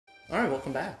Alright,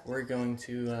 welcome back. We're gonna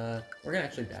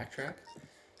actually backtrack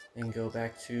and go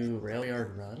back to Rail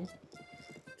Yard Run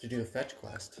to do a fetch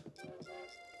quest.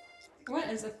 What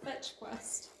is a fetch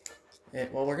quest?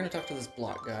 Well, we're gonna talk to this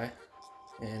block guy,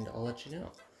 and I'll let you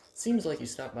know. Seems like you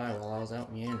stopped by while I was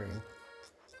out meandering.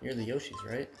 You're the Yoshis,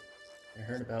 right? I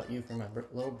heard about you from my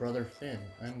little brother Finn.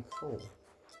 I'm Cole.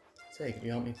 Say, could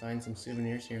you help me find some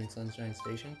souvenirs here in Sunshine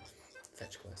Station?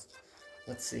 Fetch quest.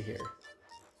 Let's see here.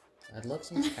 I'd love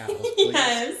some cows, please.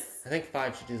 Yes. I think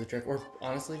 5 should do the trick, or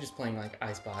honestly, just playing like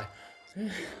I Spy.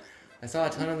 I saw a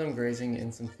ton of them grazing in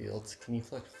some fields. Can you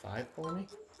collect 5 for me?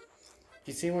 If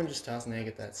you see one, just toss an egg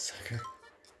at that sucker.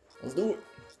 Let's do it.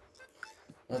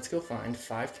 Let's go find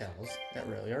 5 cows at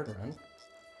Rail Yard Run.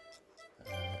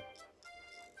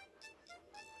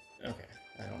 Okay,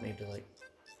 I don't need to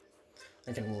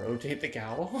I can rotate the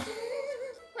cow.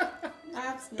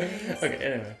 That's nice. Okay,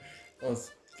 anyway,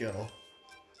 let's go.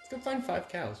 Let's go find 5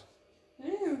 cows.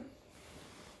 Ew.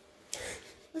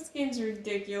 This game's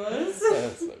ridiculous.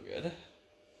 That's so good.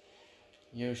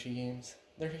 Yoshi games.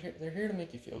 They're here to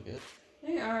make you feel good.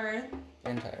 They are.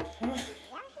 And tired.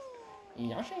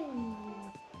 Yoshi.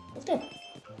 Let's go.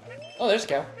 Oh, there's a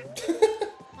cow.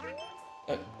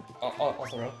 I'll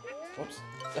throw. Whoops.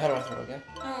 How do I throw again?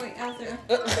 Oh wait, I'll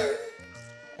throw.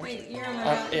 Wait, you're on my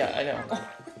back. Yeah, I know.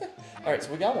 Alright,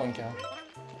 so we got 1 cow.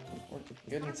 We're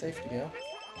good and safe to go.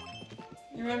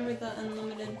 Remember the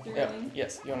unlimited throwing? Yeah,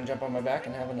 yes. You want to jump on my back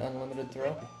and have an unlimited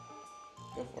throw?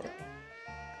 Go for it.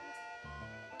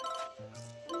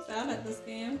 I'm bad at this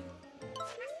game.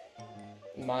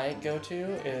 My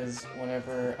go-to is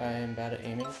whenever I am bad at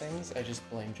aiming things, I just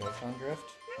blame Joy-Con drift.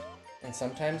 And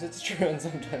sometimes it's true and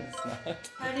sometimes it's not.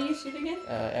 How do you shoot again?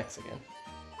 X again.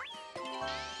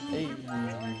 Hey.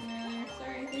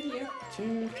 Sorry, thank you.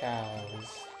 2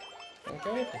 cows.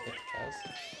 Okay, if I hit the cows.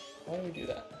 Why do we do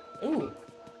that? Ooh,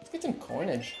 let's get some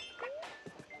coinage.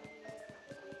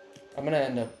 I'm gonna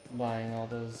end up buying all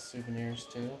those souvenirs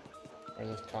too. Or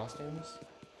those costumes.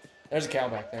 There's a cow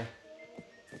back there.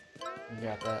 You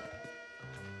got that.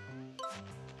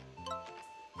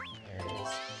 There it is.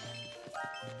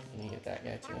 And you get that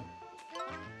guy too.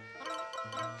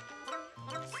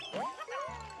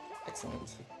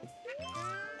 Excellent.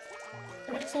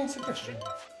 An excellent suggestion.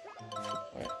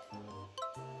 Wait.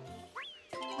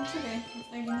 It's okay.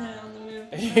 I can hit it on the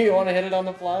move. You want to hit it on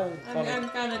the fly?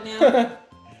 I've got it now.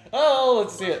 Oh,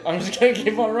 let's see it. I'm just gonna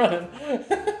keep on running.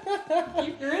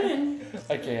 Keep running.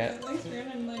 I can't. At least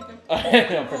running like I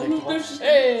know, predictable.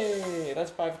 Hey,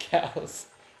 that's 5 cows.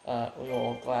 We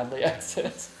will gladly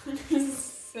exit.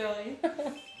 Silly.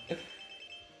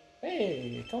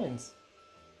 Hey, coins.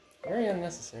 Very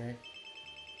unnecessary.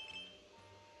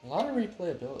 A lot of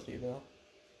replayability, though.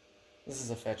 This is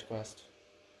a fetch quest.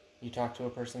 You talk to a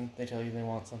person, they tell you they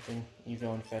want something, you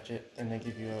go and fetch it, and they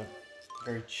give you a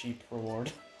very cheap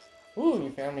reward. Ooh,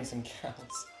 you found me some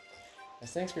cows. As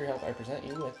thanks for your help, I present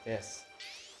you with this.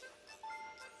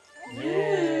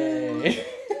 Yay!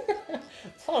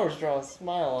 Flowers draw a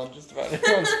smile on just about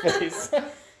everyone's face.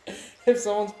 If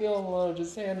someone's feeling low,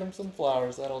 just hand them some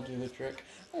flowers. That'll do the trick.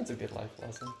 That's a good life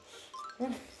lesson.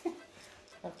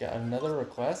 I've got another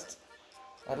request.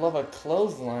 I'd love a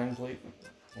clothesline, please.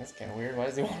 That's kind of weird. Why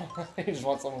does he want? He just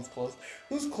wants someone's clothes.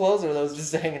 Whose clothes are those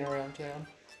just hanging around town?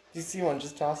 If you see one,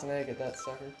 just toss an egg at that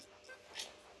sucker.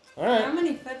 All right. How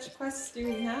many fetch quests do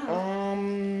we have?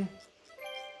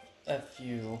 A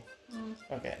few.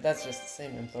 Okay, that's just the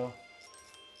same info.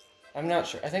 I'm not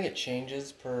sure. I think it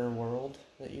changes per world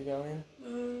that you go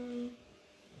in.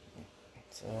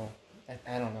 So,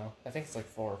 I don't know. I think it's like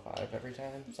 4 or 5 every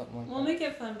time, something like that. We'll make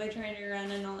it fun by trying to run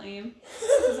and I'll aim.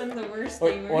 Because I'm the worst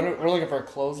Wait, aimer. we're looking for a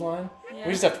clothesline? Yeah.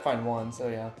 We just have to find one, so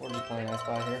yeah, we're just playing I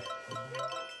Spy here.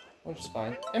 Which is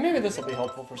fine. And maybe this will be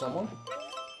helpful for someone.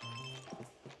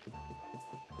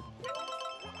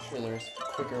 I'm sure there's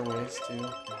quicker ways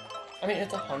to... I mean,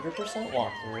 it's 100%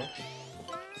 walkthrough,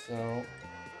 so...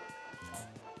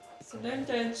 So don't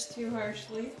judge too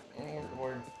harshly.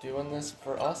 We're doing this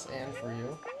for us and for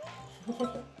you.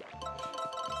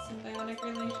 Symbiotic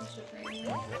relationship right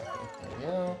now. There we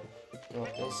go. Go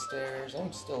up those stairs.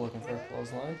 I'm still looking for a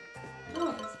clothesline.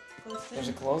 Oh, it's close to There's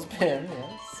a clothespin,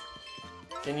 yes.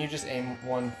 Can you just aim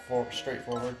one straight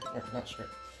forward? Or not straight.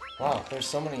 Wow, there's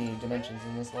so many dimensions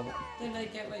in this level. Did I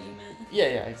get what you meant?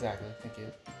 Yeah, exactly. Thank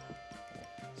you.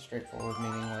 Straightforward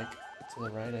meaning like to the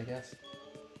right, I guess.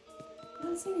 I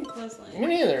don't see any clothesline. Me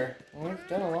neither. We've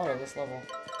done a lot of this level.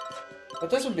 But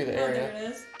this would be the area. Oh, there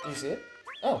it is. Do you see it?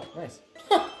 Oh, nice.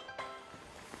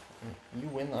 You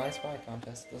win the I Spy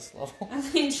contest this level. I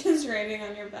think just riding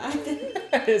on your back.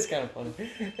 It is kind of funny.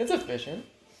 It's efficient.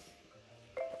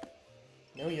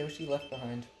 No Yoshi left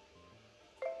behind.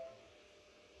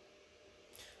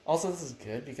 Also, this is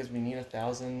good because we need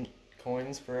 1,000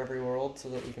 coins for every world so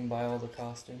that we can buy all the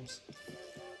costumes.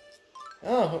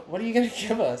 Oh, what are you gonna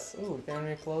give us? Ooh, we found a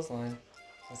new clothesline.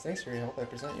 Well, thanks for your help. I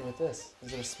present you with this.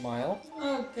 Is it a smile?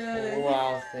 Oh, good. Oh,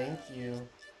 wow, thank you.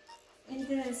 You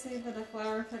didn't say that a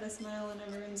flower put a smile on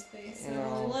everyone's face, so No.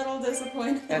 I'm a little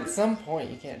disappointed. At some point,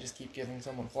 you can't just keep giving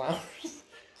someone flowers.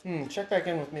 Check back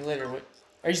in with me later. What?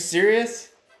 Are you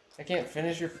serious? I can't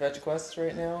finish your fetch quests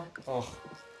right now? Oh,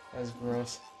 that was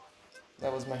gross.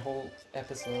 That was my whole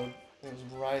episode. It was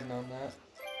riding on that.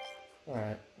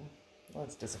 Alright. Well,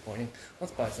 that's disappointing.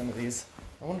 Let's buy some of these.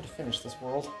 I wanted to finish this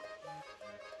world.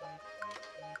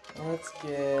 Let's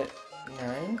get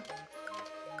 9.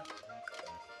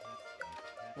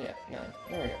 Yeah, 9.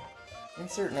 There we go.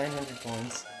 Insert 900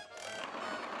 coins.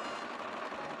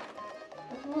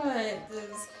 What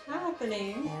is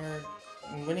happening?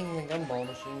 We're winning the gumball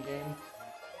machine game.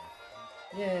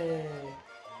 Yay!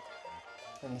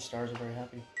 And the stars are very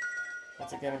happy.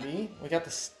 What's it gonna be? We got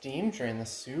the steam train, the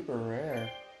super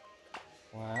rare.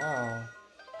 Wow.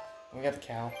 We got the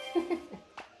cow. I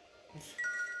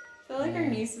feel like our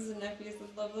nieces and nephews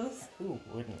would love this. Who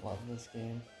wouldn't love this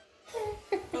game?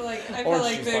 I feel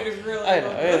like they'd really I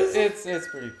love know, this. it's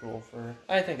pretty cool for...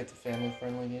 I think it's a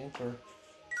family-friendly game for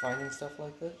finding stuff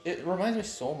like this. It reminds me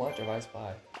so much of I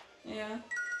Spy. Yeah.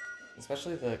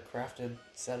 Especially the crafted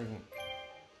setting.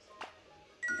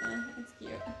 Yeah, it's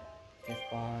cute. Gift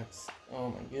box. Oh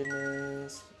my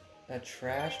goodness. A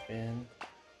trash bin.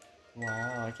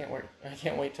 Wow, I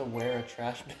can't wait to wear a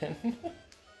trash bin.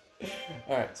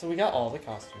 Alright, so we got all the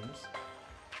costumes.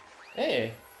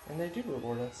 Hey, and they do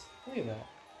reward us. Look at that.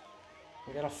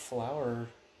 We got a flower.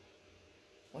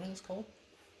 What is this called?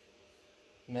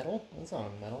 Metal? That's not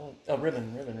a metal. Oh,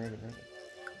 ribbon.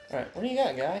 Alright, what do you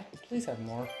got, guy? Please have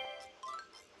more.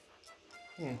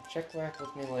 Check back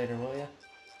with me later, will ya?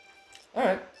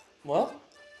 Alright, well,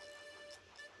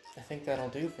 I think that'll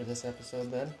do for this episode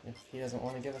then, if he doesn't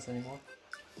want to give us any more.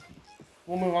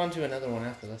 We'll move on to another one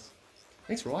after this.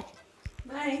 Thanks for watching.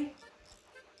 Bye.